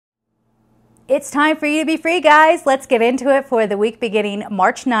It's time for you to be free, guys. Let's get into it for the week beginning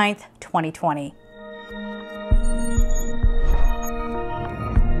March 9th, 2020.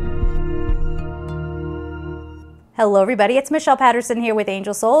 Hello, everybody. It's Michelle Patterson here with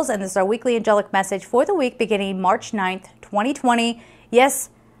Angel Souls, and this is our weekly angelic message for the week beginning March 9th, 2020. Yes,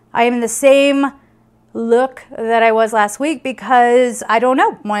 I am in the same look that I was last week because I don't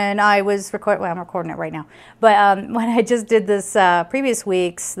know when I was recording. Well, I'm recording it right now, but when I just did this previous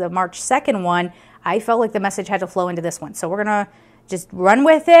week's, the March 2nd one, I felt like the message had to flow into this one. So we're gonna just run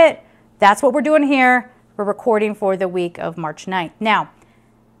with it. That's what we're doing here. We're recording for the week of March 9th. Now,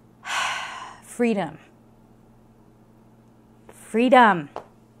 freedom. Freedom.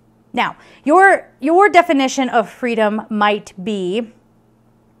 Now, your definition of freedom might be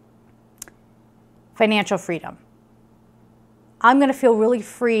financial freedom. I'm going to feel really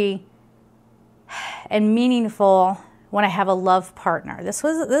free and meaningful when I have a love partner. This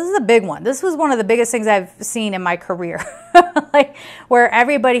is a big one. This was one of the biggest things I've seen in my career. Like where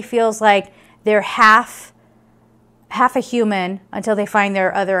everybody feels like they're half a human until they find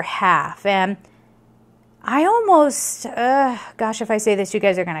their other half. And I almost, gosh, if I say this, you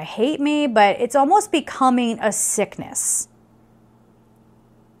guys are going to hate me, but it's almost becoming a sickness.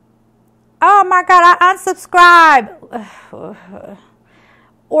 Oh my God, I unsubscribe.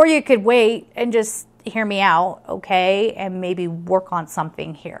 Or you could wait and just hear me out, okay? And maybe work on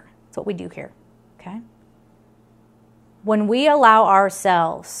something here. That's what we do here, okay? When we allow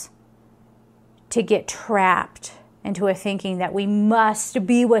ourselves to get trapped into a thinking that we must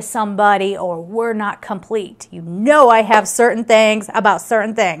be with somebody or we're not complete. You know I have certain things about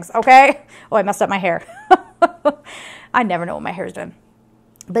certain things, okay? Oh, I messed up my hair. I never know what my hair's doing.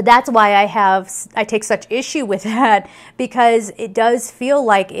 But that's why I take such issue with that, because it does feel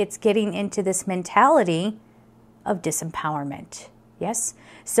like it's getting into this mentality of disempowerment. Yes?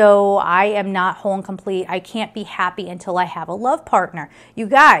 So I am not whole and complete. I can't be happy until I have a love partner. You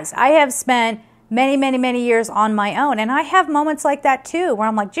guys, I have spent many, many, many years on my own, and I have moments like that too, where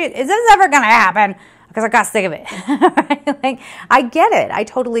I'm like, gee, is this ever going to happen? Because I got sick of it. Right? Like, I get it. I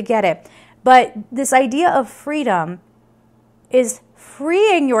totally get it. But this idea of freedom is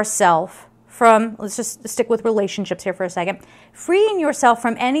freeing yourself from, let's just stick with relationships here for a second, freeing yourself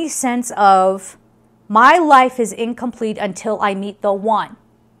from any sense of, my life is incomplete until I meet the one.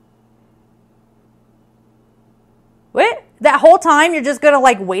 What? That whole time you're just going to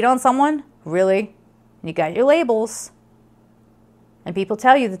like wait on someone? Really? You got your labels. And people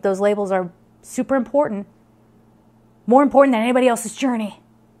tell you that those labels are super important. More important than anybody else's journey.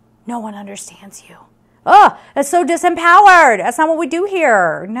 No one understands you. Oh, that's so disempowered. That's not what we do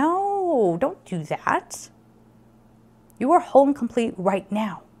here. No, don't do that. You are whole and complete right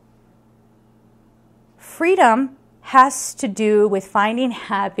now. Freedom has to do with finding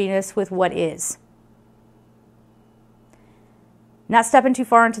happiness with what is. Not stepping too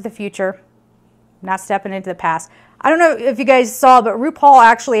far into the future. Not stepping into the past. I don't know if you guys saw, but RuPaul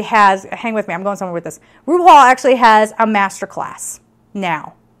actually has, hang with me, I'm going somewhere with this. RuPaul actually has a masterclass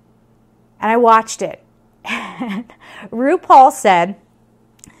now. And I watched it. RuPaul said,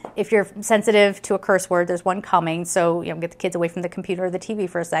 if you're sensitive to a curse word, there's one coming, so get the kids away from the computer or the TV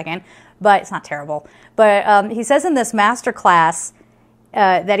for a second, but it's not terrible. But he says in this master class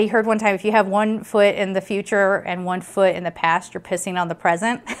that he heard one time, if you have one foot in the future and one foot in the past, you're pissing on the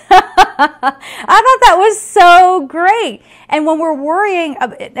present. I thought that was so great. And when we're worrying,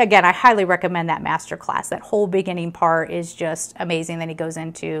 again, I highly recommend that master class. That whole beginning part is just amazing. Then he goes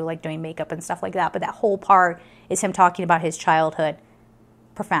into like doing makeup and stuff like that. But that whole part is him talking about his childhood.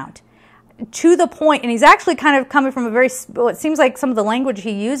 Profound. To the point, and he's actually kind of coming from a very, well, it seems like some of the language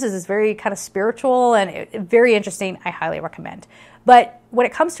he uses is very kind of spiritual and very interesting. I highly recommend. But when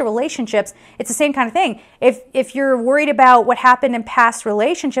it comes to relationships, it's the same kind of thing. If you're worried about what happened in past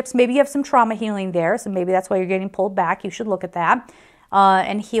relationships, maybe you have some trauma healing there, so maybe that's why you're getting pulled back. You should look at that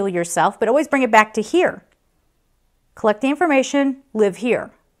and heal yourself, but always bring it back to here. Collect the information, live here,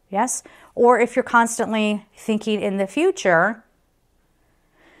 yes? Or if you're constantly thinking in the future,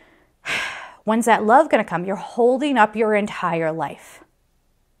 when's that love going to come? You're holding up your entire life.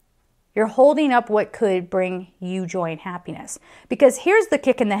 You're holding up what could bring you joy and happiness. Because here's the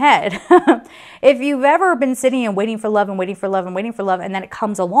kick in the head. If you've ever been sitting and waiting for love and waiting for love and waiting for love, and then it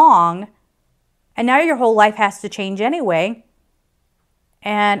comes along, and now your whole life has to change anyway.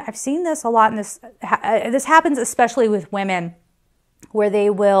 And I've seen this a lot in this. This happens especially with women, where they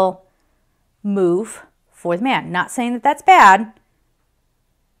will move for the man. Not saying that that's bad,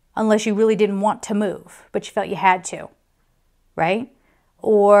 unless you really didn't want to move, but you felt you had to, right?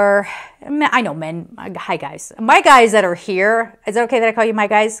 or I know men, hi guys, my guys that are here, is it okay that I call you my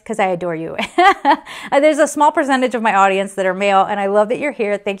guys? Because I adore you. There's a small percentage of my audience that are male, and I love that you're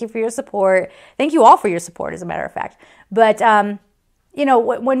here. Thank you for your support. Thank you all for your support, as a matter of fact. But, you know,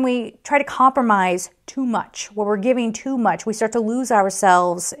 when we try to compromise too much, when we're giving too much, we start to lose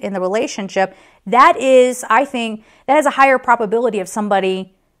ourselves in the relationship. That is, I think, that has a higher probability of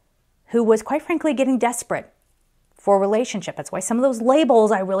somebody who was, quite frankly, getting desperate for a relationship. That's why some of those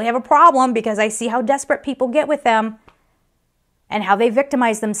labels, I really have a problem, because I see how desperate people get with them and how they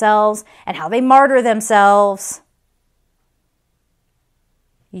victimize themselves and how they martyr themselves.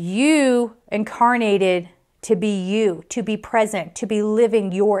 You incarnated to be you, to be present, to be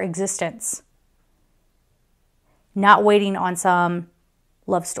living your existence, not waiting on some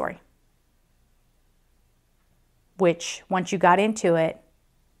love story, which once you got into it,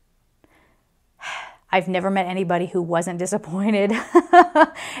 I've never met anybody who wasn't disappointed.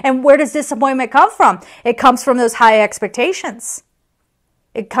 And where does disappointment come from? It comes from those high expectations.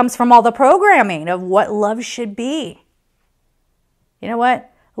 It comes from all the programming of what love should be. You know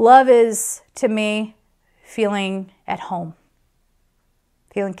what? Love is, to me, feeling at home,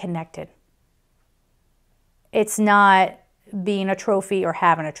 feeling connected. It's not being a trophy or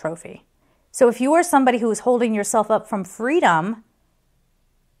having a trophy. So if you are somebody who is holding yourself up from freedom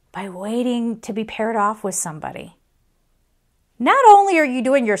by waiting to be paired off with somebody, not only are you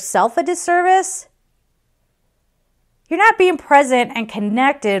doing yourself a disservice, you're not being present and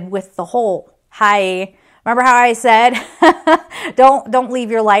connected with the whole. Hi. Remember how I said, don't leave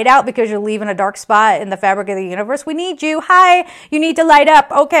your light out because you're leaving a dark spot in the fabric of the universe. We need you. Hi. You need to light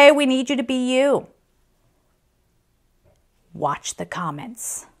up. Okay. We need you to be you. Watch the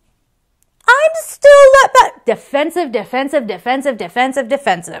comments. I'm still defensive, defensive, defensive, defensive,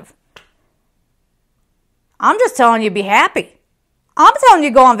 defensive. I'm just telling you, be happy. I'm telling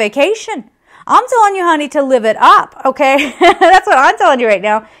you, go on vacation. I'm telling you, honey, to live it up, okay? That's what I'm telling you right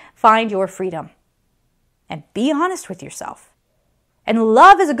now. Find your freedom and be honest with yourself. And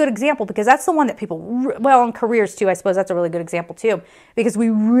love is a good example, because that's the one that people, well, in careers too, I suppose that's a really good example too, because we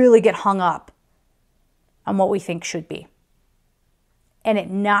really get hung up on what we think should be. And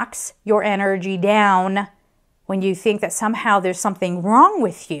it knocks your energy down when you think that somehow there's something wrong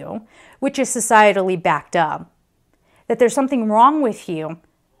with you, which is societally backed up. That there's something wrong with you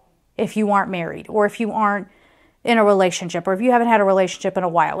if you aren't married, or if you aren't in a relationship, or if you haven't had a relationship in a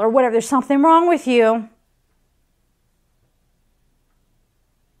while, or whatever. There's something wrong with you.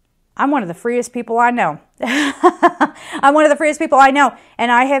 I'm one of the freest people I know. I'm one of the freest people I know.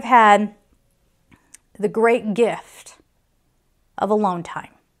 And I have had the great gift of alone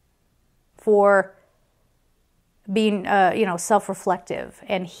time for being, self-reflective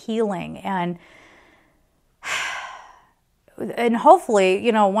and healing, and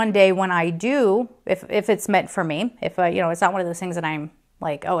hopefully, one day when I do, if it's meant for me, if it's not one of those things that I'm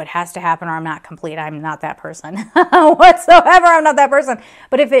like, oh, it has to happen or I'm not complete. I'm not that person whatsoever. I'm not that person.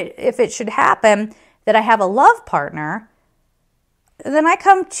 But if it should happen that I have a love partner, then I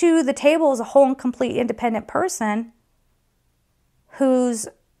come to the table as a whole and complete independent person who's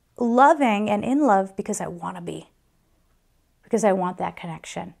loving and in love because I want to be. Because I want that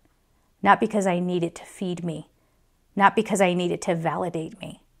connection. Not because I need it to feed me. Not because I need it to validate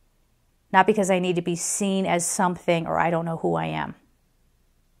me. Not because I need to be seen as something or I don't know who I am.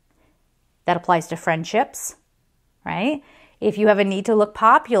 That applies to friendships, right? If you have a need to look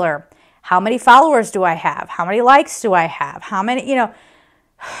popular, how many followers do I have? How many likes do I have? How many,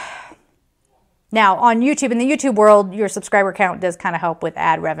 Now, on YouTube, in the YouTube world, your subscriber count does kind of help with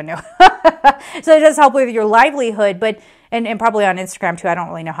ad revenue. So it does help with your livelihood, but and probably on Instagram too. I don't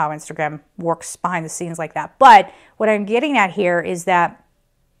really know how Instagram works behind the scenes like that. But what I'm getting at here is that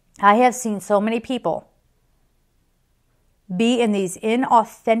I have seen so many people be in these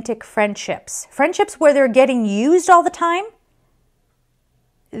inauthentic friendships. Friendships where they're getting used all the time.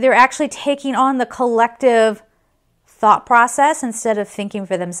 They're actually taking on the collective thought process instead of thinking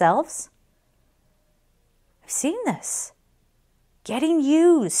for themselves. I've seen this. Getting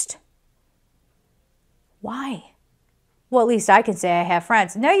used. Why? Well, at least I can say I have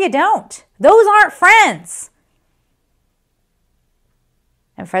friends. No, you don't. Those aren't friends.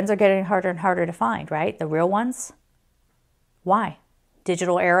 And friends are getting harder and harder to find, right? The real ones. Why?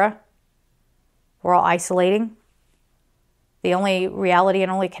 Digital era. We're all isolating. The only reality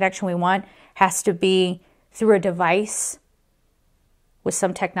and only connection we want has to be through a device with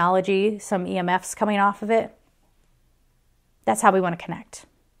some technology, some EMFs coming off of it. That's how we want to connect.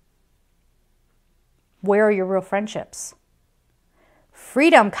 Where are your real friendships?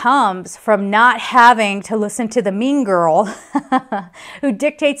 Freedom comes from not having to listen to the mean girl who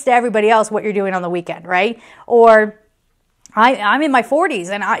dictates to everybody else what you're doing on the weekend, right? Or I'm in my 40s,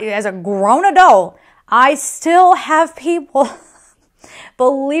 and as a grown adult, I still have people,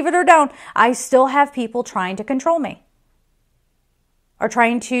 believe it or don't, I still have people trying to control me, or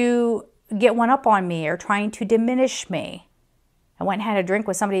trying to get one up on me, or trying to diminish me. I went and had a drink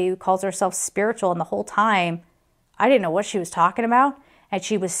with somebody who calls herself spiritual, and the whole time I didn't know what she was talking about. And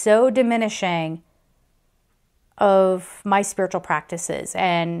she was so diminishing of my spiritual practices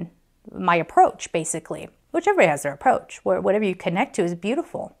and my approach, basically. Which everybody has their approach. Whatever you connect to is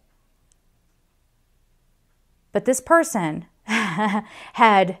beautiful. But this person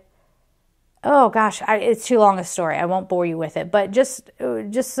had, oh gosh, it's too long a story. I won't bore you with it. But just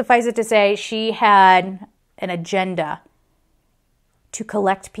suffice it to say, she had an agenda to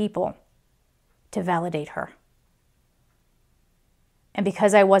collect people to validate her. And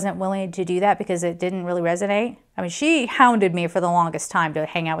because I wasn't willing to do that, because it didn't really resonate, I mean, she hounded me for the longest time to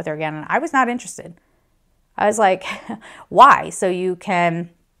hang out with her again, and I was not interested. I was like, why? So you can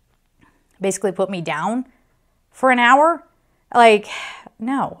basically put me down for an hour? Like,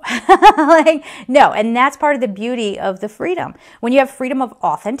 no. Like, no. And that's part of the beauty of the freedom. When you have freedom of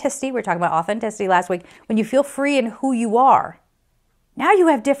authenticity, we were talking about authenticity last week, when you feel free in who you are, now you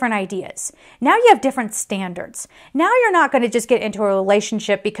have different ideas. Now you have different standards. Now you're not going to just get into a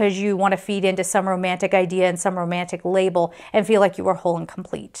relationship because you want to feed into some romantic idea and some romantic label and feel like you are whole and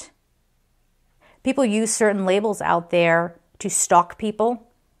complete. People use certain labels out there to stalk people,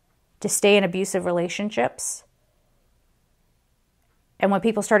 to stay in abusive relationships. And when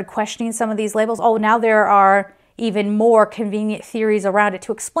people started questioning some of these labels, oh, now there are even more convenient theories around it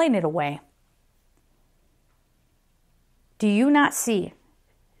to explain it away. Do you not see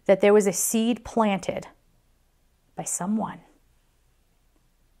that there was a seed planted by someone?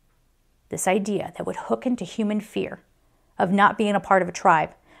 This idea that would hook into human fear of not being a part of a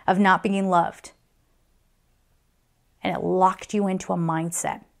tribe, of not being loved. And it locked you into a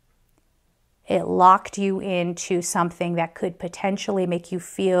mindset. It locked you into something that could potentially make you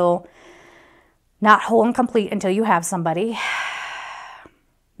feel not whole and complete until you have somebody.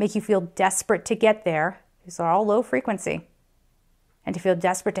 Make you feel desperate to get there. These are all low frequency. And to feel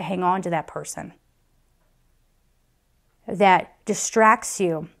desperate to hang on to that person. That distracts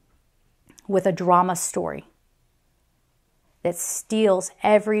you with a drama story. That steals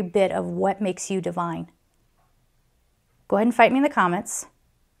every bit of what makes you divine. Go ahead and fight me in the comments.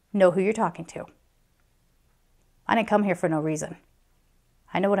 Know who you're talking to. I didn't come here for no reason.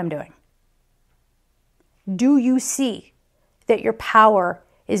 I know what I'm doing. Do you see that your power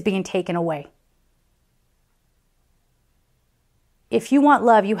is being taken away? If you want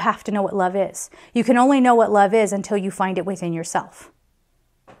love, you have to know what love is. You can only know what love is until you find it within yourself.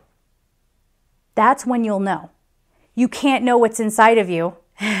 That's when you'll know. You can't know what's inside of you.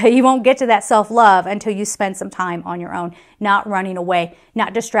 You won't get to that self-love until you spend some time on your own, not running away,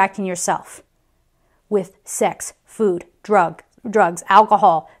 not distracting yourself with sex, food, drugs,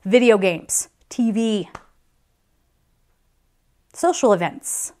 alcohol, video games, TV, social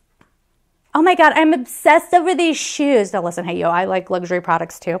events. Oh my God, I'm obsessed over these shoes. Now listen, hey, yo, I like luxury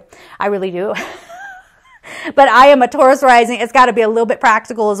products too. I really do. But I am a Taurus rising. It's got to be a little bit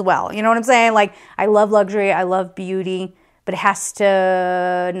practical as well. You know what I'm saying? Like, I love luxury. I love beauty. But it has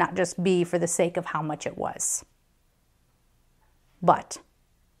to not just be for the sake of how much it was. But,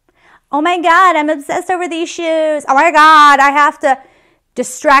 oh my God, I'm obsessed over these shoes. Oh my God, I have to.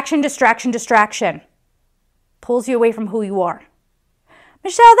 Distraction. Pulls you away from who you are.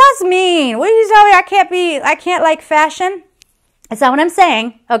 Michelle, that's mean. What are you telling me? I can't like fashion? It's not what I'm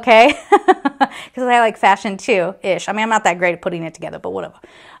saying, okay? Because I like fashion too, ish. I mean, I'm not that great at putting it together, but whatever.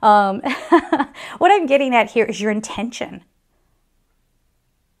 What I'm getting at here is your intention.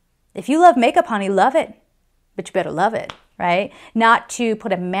 If you love makeup, honey, love it. But you better love it, right? Not to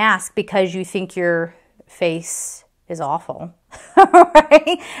put a mask because you think your face is awful,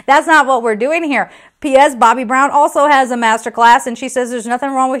 right? That's not what we're doing here. P.S. Bobby Brown also has a masterclass, and she says there's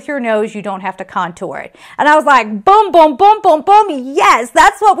nothing wrong with your nose. You don't have to contour it. And I was like, boom, boom, boom, boom, boom. Yes,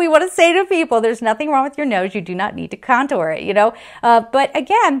 that's what we want to say to people. There's nothing wrong with your nose. You do not need to contour it, you know? But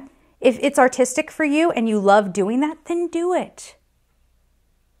again, if it's artistic for you and you love doing that, then do it.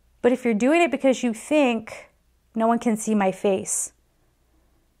 But if you're doing it because you think no one can see my face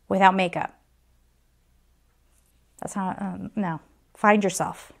without makeup, that's not, no. Find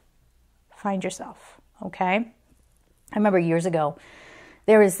yourself. Find yourself, okay? I remember years ago,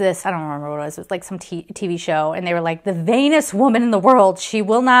 there was this, I don't remember what it was like some TV show, and they were like, the vainest woman in the world, she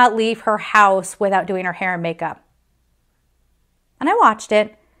will not leave her house without doing her hair and makeup. And I watched it.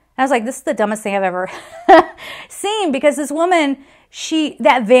 And I was like, this is the dumbest thing I've ever seen, because this woman,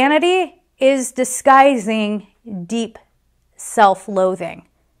 that vanity is disguising deep self-loathing.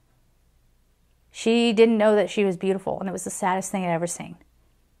 She didn't know that she was beautiful, and it was the saddest thing I'd ever seen.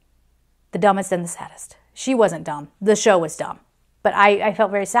 The dumbest and the saddest. She wasn't dumb. The show was dumb. But I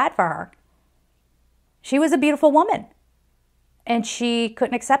felt very sad for her. She was a beautiful woman, and she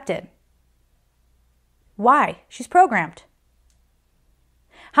couldn't accept it. Why? She's programmed.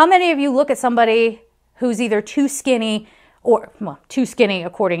 How many of you look at somebody who's either too skinny, or, well, too skinny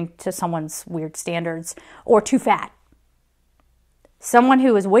according to someone's weird standards, or too fat? Someone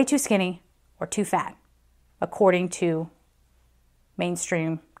who is way too skinny or too fat, according to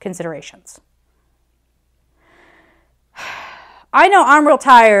mainstream considerations. I know I'm real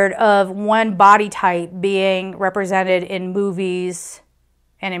tired of one body type being represented in movies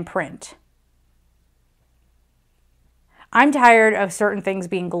and in print. I'm tired of certain things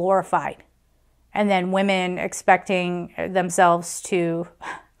being glorified, and then women expecting themselves to,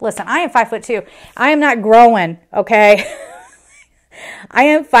 listen, I am 5'2". I am not growing, okay? I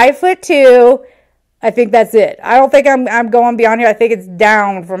am 5'2". I think that's it. I don't think I'm going beyond here. I think it's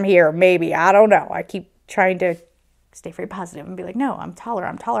down from here, maybe. I don't know. I keep trying to stay very positive and be like, no, I'm taller,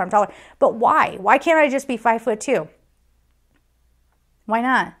 I'm taller, I'm taller. But why? Why can't I just be 5'2"? Why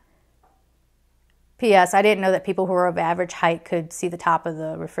not? P.S. I didn't know that people who are of average height could see the top of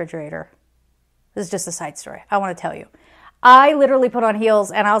the refrigerator. This is just a side story. I want to tell you. I literally put on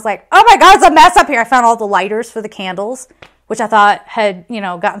heels and I was like, oh my God, it's a mess up here. I found all the lighters for the candles, which I thought had,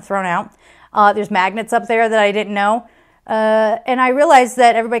 gotten thrown out. There's magnets up there that I didn't know. And I realized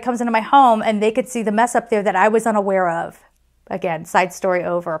that everybody comes into my home and they could see the mess up there that I was unaware of. Again, side story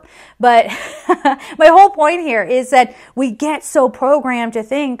over. But my whole point here is that we get so programmed to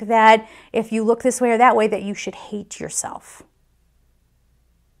think that if you look this way or that way, that you should hate yourself.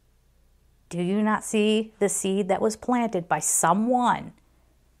 Do you not see the seed that was planted by someone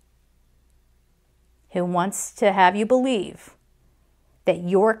who wants to have you believe that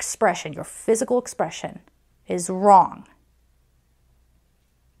your expression, your physical expression, is wrong,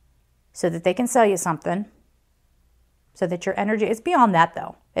 so that they can sell you something, so that your energy, it's beyond that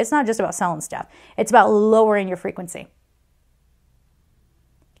though. It's not just about selling stuff. It's about lowering your frequency,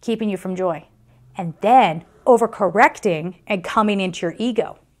 keeping you from joy, and then overcorrecting and coming into your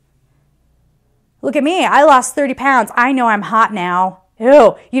ego. Look at me. I lost 30 pounds. I know I'm hot now.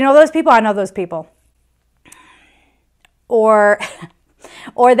 Ew. You know those people? I know those people. Or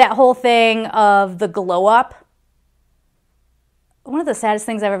that whole thing of the glow up. One of the saddest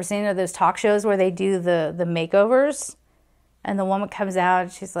things I've ever seen are those talk shows where they do the makeovers, and the woman comes out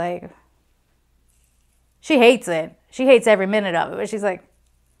and she's like, she hates it. She hates every minute of it. But she's like,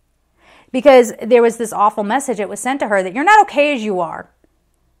 because there was this awful message that was sent to her that you're not okay as you are.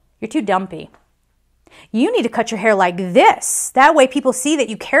 You're too dumpy. You need to cut your hair like this. That way people see that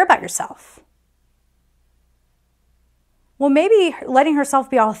you care about yourself. Well, maybe letting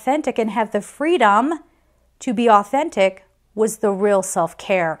herself be authentic and have the freedom to be authentic was the real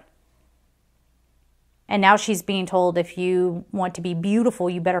self-care. And now she's being told, if you want to be beautiful,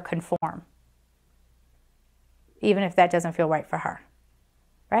 you better conform. Even if that doesn't feel right for her.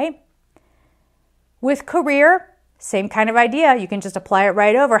 Right? With career, same kind of idea. You can just apply it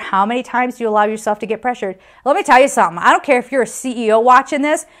right over. How many times do you allow yourself to get pressured? Let me tell you something. I don't care if you're a CEO watching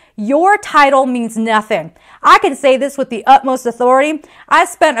this. Your title means nothing. I can say this with the utmost authority. I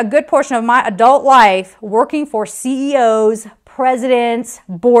spent a good portion of my adult life working for CEOs, presidents,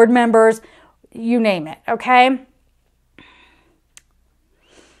 board members, you name it, okay?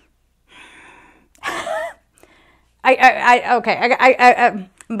 I'm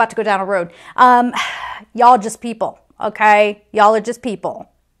about to go down a road. Y'all just people, okay? Y'all are just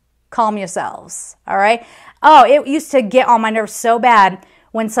people. Calm yourselves, all right? Oh, it used to get on my nerves so bad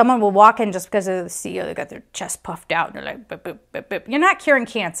when someone will walk in just because of the CEO. They got their chest puffed out and they're like, boop, boop, boop, boop. You're not curing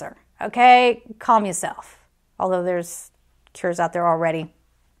cancer, okay? Calm yourself. Although there's cures out there already.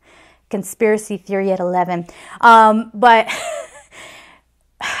 Conspiracy theory at 11. But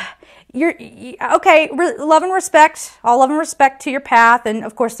you're okay. Love and respect, all love and respect to your path. And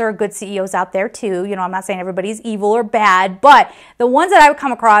of course, there are good CEOs out there too. I'm not saying everybody's evil or bad, but the ones that I would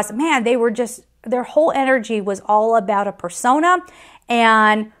come across, man, they were just, their whole energy was all about a persona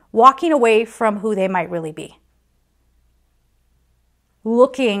and walking away from who they might really be.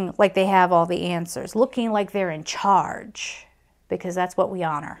 Looking like they have all the answers, looking like they're in charge, because that's what we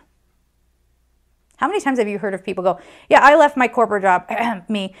honor. How many times have you heard of people go, yeah, I left my corporate job,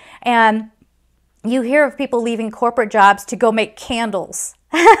 me, and you hear of people leaving corporate jobs to go make candles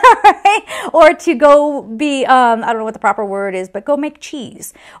right? Or to go be, I don't know what the proper word is, but go make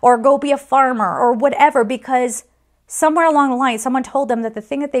cheese or go be a farmer or whatever, because somewhere along the line, someone told them that the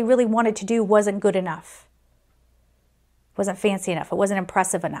thing that they really wanted to do wasn't good enough, wasn't fancy enough, it wasn't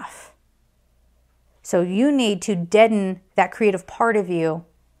impressive enough. So you need to deaden that creative part of you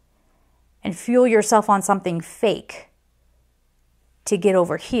and fuel yourself on something fake to get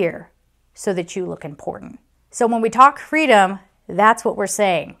over here so that you look important. So when we talk freedom, that's what we're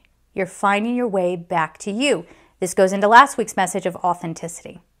saying. You're finding your way back to you. This goes into last week's message of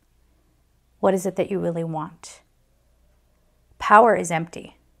authenticity. What is it that you really want? Power is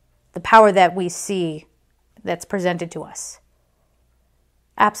empty. The power that we see that's presented to us.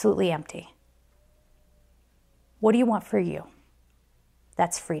 Absolutely empty. What do you want for you?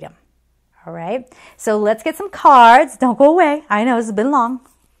 That's freedom. All right? So let's get some cards. Don't go away. I know this has been long.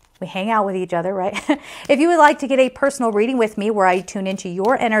 We hang out with each other, right? If you would like to get a personal reading with me where I tune into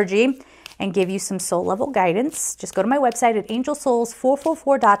your energy and give you some soul level guidance, just go to my website at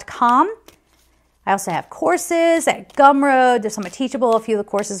angelsouls444.com. I also have courses at Gumroad. There's some at Teachable. A few of the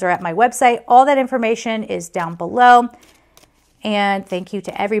courses are at my website. All that information is down below. And thank you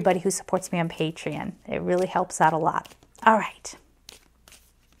to everybody who supports me on Patreon. It really helps out a lot. All right.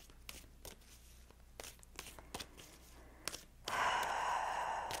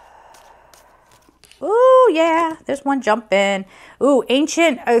 Ooh, yeah, there's one jumping. Ooh,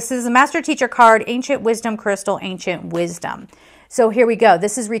 ancient, this is a master teacher card, ancient wisdom crystal, ancient wisdom. So here we go.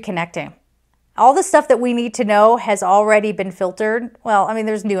 This is reconnecting. All the stuff that we need to know has already been filtered. Well, I mean,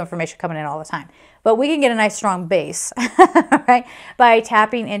 there's new information coming in all the time, but we can get a nice strong base, right? By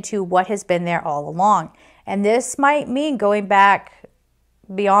tapping into what has been there all along. And this might mean going back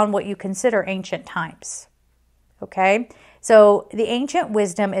beyond what you consider ancient times, okay? So the ancient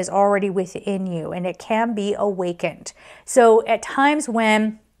wisdom is already within you and it can be awakened. So at times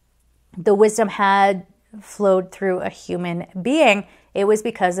when the wisdom had flowed through a human being, it was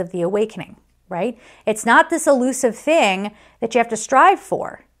because of the awakening, right? It's not this elusive thing that you have to strive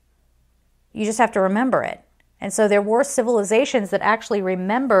for. You just have to remember it. And so there were civilizations that actually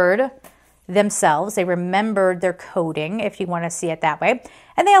remembered themselves. They remembered their coding, if you want to see it that way,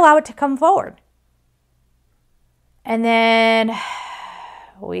 and they allow it to come forward. And then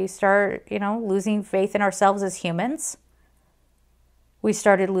we start, losing faith in ourselves as humans. We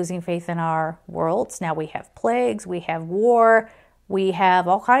started losing faith in our worlds. Now we have plagues, we have war, we have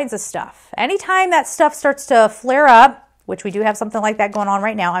all kinds of stuff. Anytime that stuff starts to flare up, which we do have something like that going on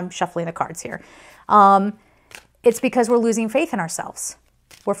right now, I'm shuffling the cards here. It's because we're losing faith in ourselves.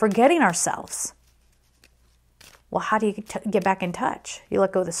 We're forgetting ourselves. Well, how do you get back in touch? You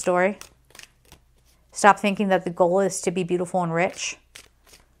let go of the story. Stop thinking that the goal is to be beautiful and rich.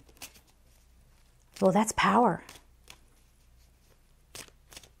 Well, that's power.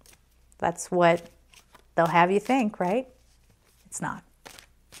 That's what they'll have you think, right? It's not.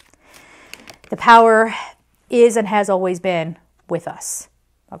 The power is and has always been with us.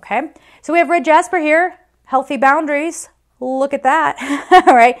 Okay? So we have red jasper here. Healthy boundaries. Look at that.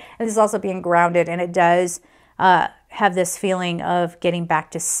 All right? And this is also being grounded, and it does have this feeling of getting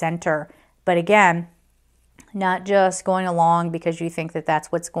back to center. But again, not just going along because you think that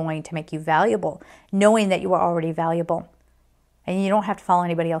that's what's going to make you valuable, knowing that you are already valuable and you don't have to follow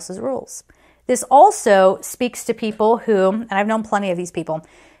anybody else's rules. This also speaks to people who, and I've known plenty of these people,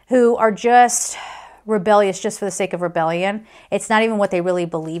 who are just rebellious just for the sake of rebellion. It's not even what they really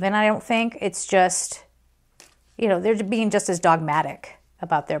believe in, I don't think. It's just, they're being just as dogmatic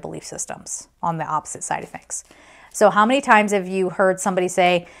about their belief systems on the opposite side of things. So how many times have you heard somebody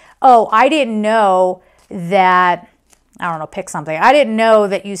say, oh, I didn't know that, pick something. I didn't know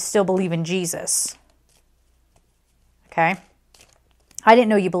that you still believe in Jesus. Okay? I didn't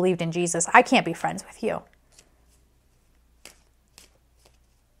know you believed in Jesus. I can't be friends with you.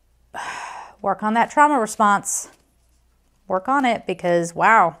 Work on that trauma response. Work on it because,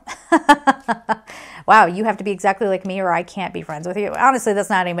 wow. Wow, you have to be exactly like me or I can't be friends with you. Honestly, that's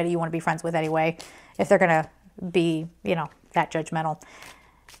not anybody you want to be friends with anyway, if they're going to be, that judgmental.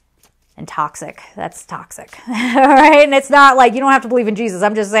 And toxic. That's toxic. All right? And it's not like you don't have to believe in Jesus.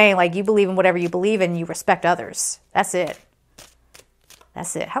 I'm just saying, like, you believe in whatever you believe in, you respect others. That's it.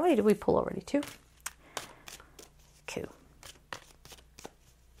 That's it. How many did we pull already? 2? Cool.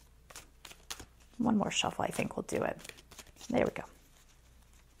 One more shuffle, I think will do it. There we go.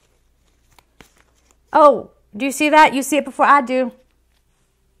 Oh, do you see that? You see it before I do.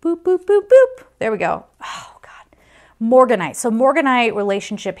 Boop, boop, boop, boop. There we go. Oh, Morganite. So Morganite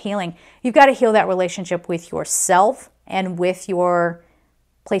relationship healing. You've got to heal that relationship with yourself and with your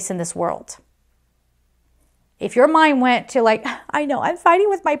place in this world. If your mind went to like, I know, I'm fighting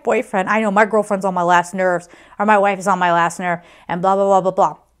with my boyfriend. I know my girlfriend's on my last nerves, or my wife is on my last nerve, and blah, blah, blah, blah,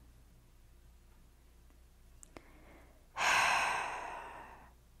 blah.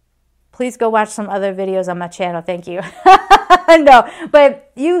 Please go watch some other videos on my channel. Thank you. No,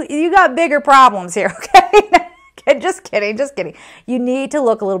 but you got bigger problems here, okay? Just kidding, just kidding. You need to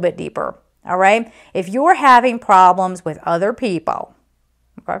look a little bit deeper, all right? If you're having problems with other people,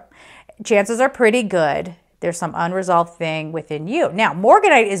 okay, chances are pretty good there's some unresolved thing within you. Now,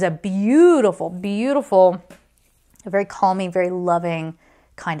 Morganite is a beautiful, beautiful, a very calming, very loving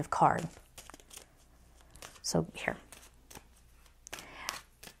kind of card. So here.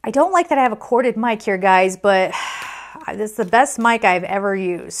 I don't like that I have a corded mic here, guys, but this is the best mic I've ever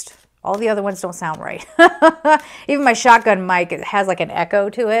used. All the other ones don't sound right. Even my shotgun mic, it has like an echo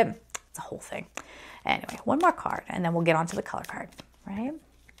to it. It's a whole thing. Anyway, one more card, and then we'll get on to the color card, right?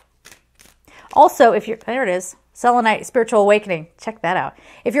 Also, if you're, there it is, Selenite, Spiritual Awakening. Check that out.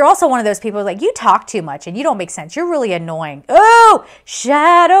 If you're also one of those people like, you talk too much and you don't make sense, you're really annoying. Oh,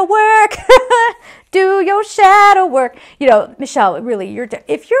 shadow work. Do your shadow work. You know, Michelle, really,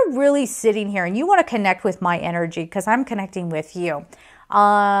 if you're really sitting here and you want to connect with my energy, because I'm connecting with you,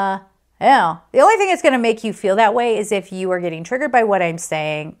 yeah, the only thing that's going to make you feel that way is if you are getting triggered by what I'm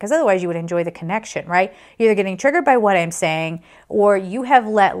saying, because otherwise you would enjoy the connection, right? You're either getting triggered by what I'm saying, or you have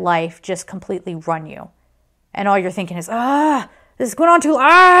let life just completely run you. And all you're thinking is, this is going on too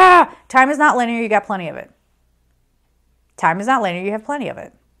long. Time is not linear. You got plenty of it. Time is not linear. You have plenty of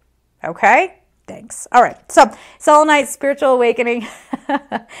it. Okay? Thanks. All right. So, Selenite, Spiritual Awakening.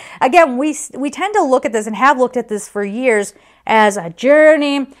 Again, we tend to look at this and have looked at this for years as a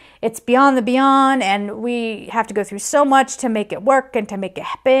journey. It's beyond the beyond, and we have to go through so much to make it work and to make it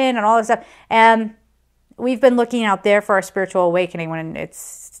happen and all this stuff. And we've been looking out there for our spiritual awakening when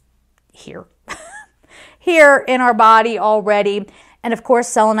it's here. Here in our body already. And of course,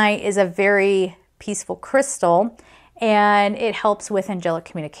 selenite is a very peaceful crystal, and it helps with angelic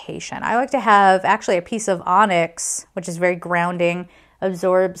communication. I like to have actually a piece of onyx, which is very grounding,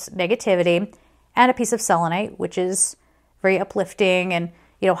 absorbs negativity, and a piece of selenite, which is very uplifting and,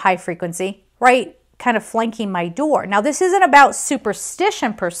 you know, high frequency, right? Kind of flanking my door. Now, this isn't about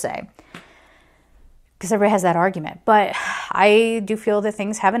superstition per se, because everybody has that argument, but I do feel that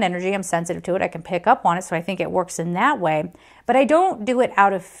things have an energy. I'm sensitive to it. I can pick up on it, so I think it works in that way, but I don't do it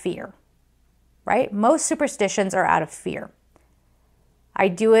out of fear, right? Most superstitions are out of fear. I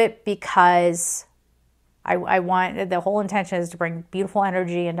do it because I want, the whole intention is to bring beautiful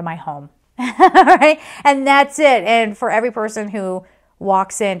energy into my home, right? And that's it. And for every person who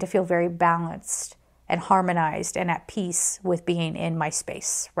walks in to feel very balanced and harmonized and at peace with being in my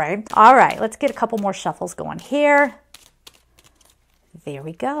space, right? All right, let's get a couple more shuffles going here. There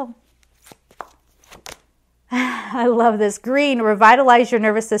we go. I love this. Green, revitalize your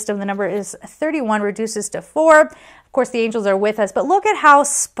nervous system. The number is 31, reduces to 4. Of course, the angels are with us, but look at how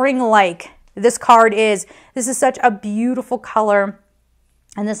spring-like this card is. This is such a beautiful color,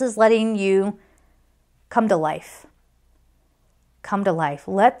 and this is letting you come to life. Come to life.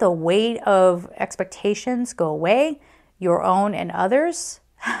 Let the weight of expectations go away, your own and others,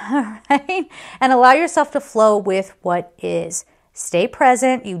 right? And allow yourself to flow with what is. Stay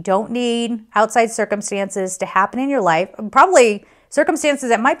present. You don't need outside circumstances to happen in your life. Probably circumstances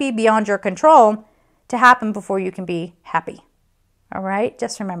that might be beyond your control to happen before you can be happy. All right?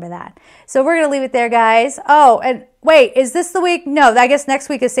 Just remember that. So we're going to leave it there, guys. Oh, and wait, is this the week? No, I guess next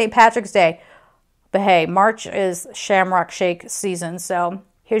week is St. Patrick's Day. But hey, March is Shamrock Shake season, so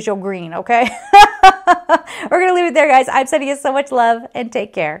here's your green, okay? We're going to leave it there, guys. I'm sending you so much love, and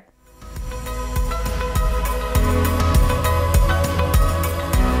take care.